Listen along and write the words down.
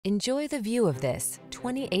Enjoy the view of this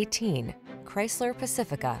 2018 Chrysler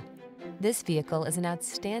Pacifica. This vehicle is an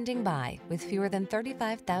outstanding buy with fewer than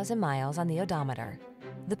 35,000 miles on the odometer.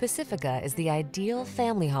 The Pacifica is the ideal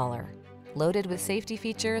family hauler. Loaded with safety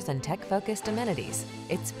features and tech-focused amenities,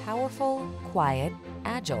 it's powerful, quiet,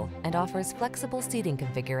 agile, and offers flexible seating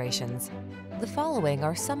configurations. The following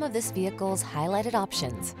are some of this vehicle's highlighted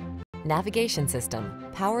options: navigation system,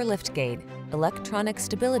 power liftgate, electronic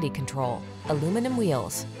stability control, aluminum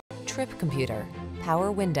wheels, trip computer,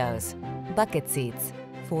 power windows, bucket seats,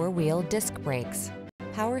 four-wheel disc brakes,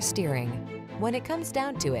 power steering. When it comes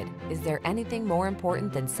down to it, is there anything more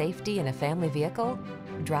important than safety in a family vehicle?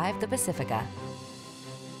 Drive the Pacifica.